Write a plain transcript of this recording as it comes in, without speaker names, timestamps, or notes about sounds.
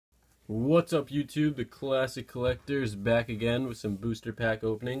What's up, YouTube? The Classic Collector is back again with some booster pack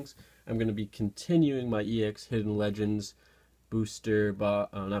openings. I'm going to be continuing my EX Hidden Legends booster pack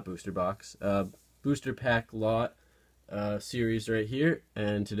lot series right here.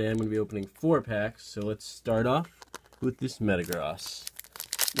 And today I'm going to be opening 4 packs. So let's start off with this Metagross.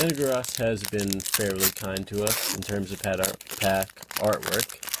 Metagross has been fairly kind to us in terms of pack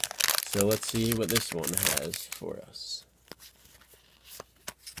artwork. So let's see what this one has for us.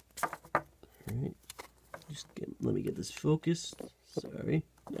 Alright, let me get this focused. Sorry.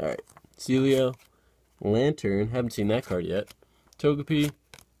 Alright, Celio, Lantern, haven't seen that card yet. Togepi,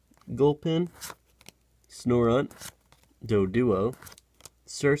 Gulpin, Snorunt, Doduo,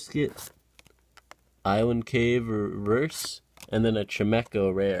 Surskit, Island Cave Reverse, and then a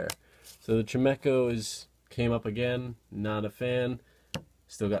Chimecho rare. So the Chimecho came up again, not a fan.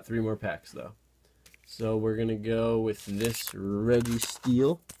 Still got 3 more packs though. So we're gonna go with this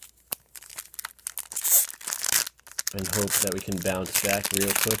Registeel and hope that we can bounce back real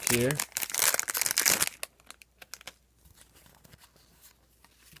quick here.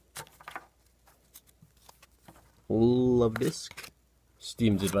 Lovedisc,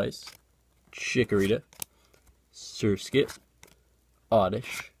 Steam's Advice, Chikorita, Surskit,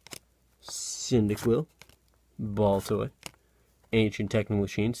 Oddish, Cyndaquil, Baltoy, Ancient Technical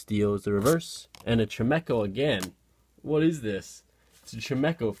Machine, Steel is the reverse, and a Chimecho again. What is this? It's a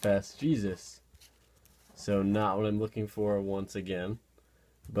Chimecho fest, Jesus. So not what I'm looking for once again.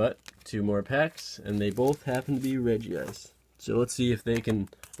 But 2 more packs, and they both happen to be Regice. So let's see if the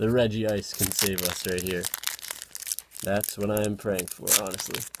Regice can save us right here. That's what I'm praying for,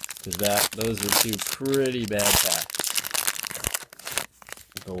 honestly. Because those are 2 pretty bad packs.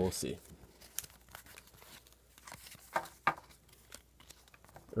 But we'll see.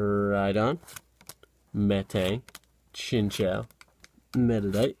 Rhydon, Metang, Chinchou,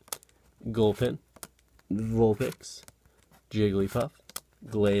 Meditite, Gulpin, Vulpix, Jigglypuff,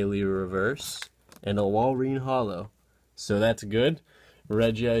 Glalie Reverse, and a Walrein Holo. So that's good.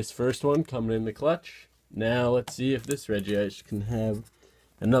 Regice first one coming in the clutch. Now let's see if this Regice can have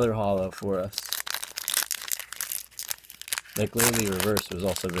another Holo for us. That Glalie Reverse was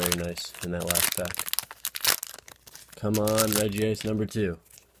also very nice in that last pack. Come on, Regice number 2.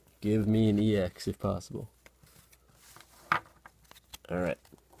 Give me an EX if possible. Alright.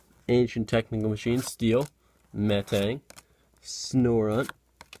 Ancient Technical Machine, Steel, Metang, Snorunt,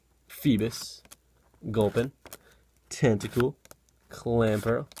 Phoebus, Gulpin, Tentacool,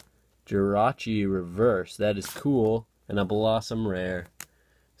 Clamperl, Jirachi Reverse, that is cool, and a Blossom Rare.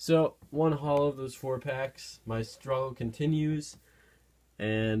 So, 1 haul of those 4 packs. My struggle continues,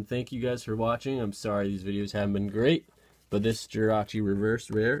 and thank you guys for watching. I'm sorry these videos haven't been great, but this Jirachi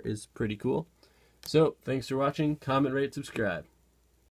Reverse Rare is pretty cool. So, thanks for watching, comment, rate, subscribe.